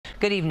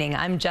Good evening.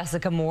 I'm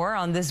Jessica Moore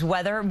on this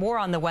weather. More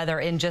on the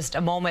weather in just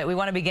a moment. We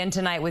want to begin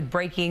tonight with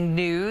breaking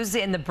news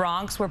in the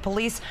Bronx, where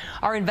police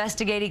are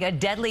investigating a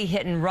deadly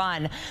hit and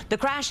run. The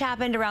crash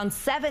happened around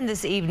 7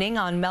 this evening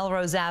on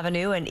Melrose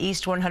Avenue and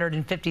East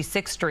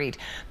 156th Street.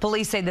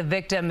 Police say the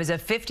victim is a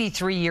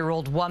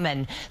 53-year-old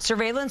woman.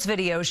 Surveillance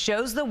video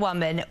shows the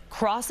woman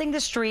crossing the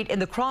street in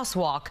the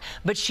crosswalk,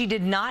 but she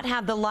did not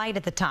have the light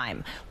at the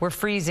time. We're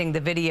freezing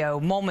the video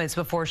moments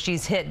before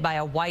she's hit by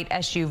a white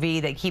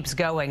SUV that keeps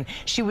going.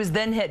 She was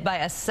then hit by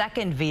a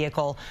second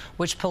vehicle,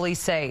 which police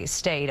say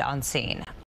stayed on scene.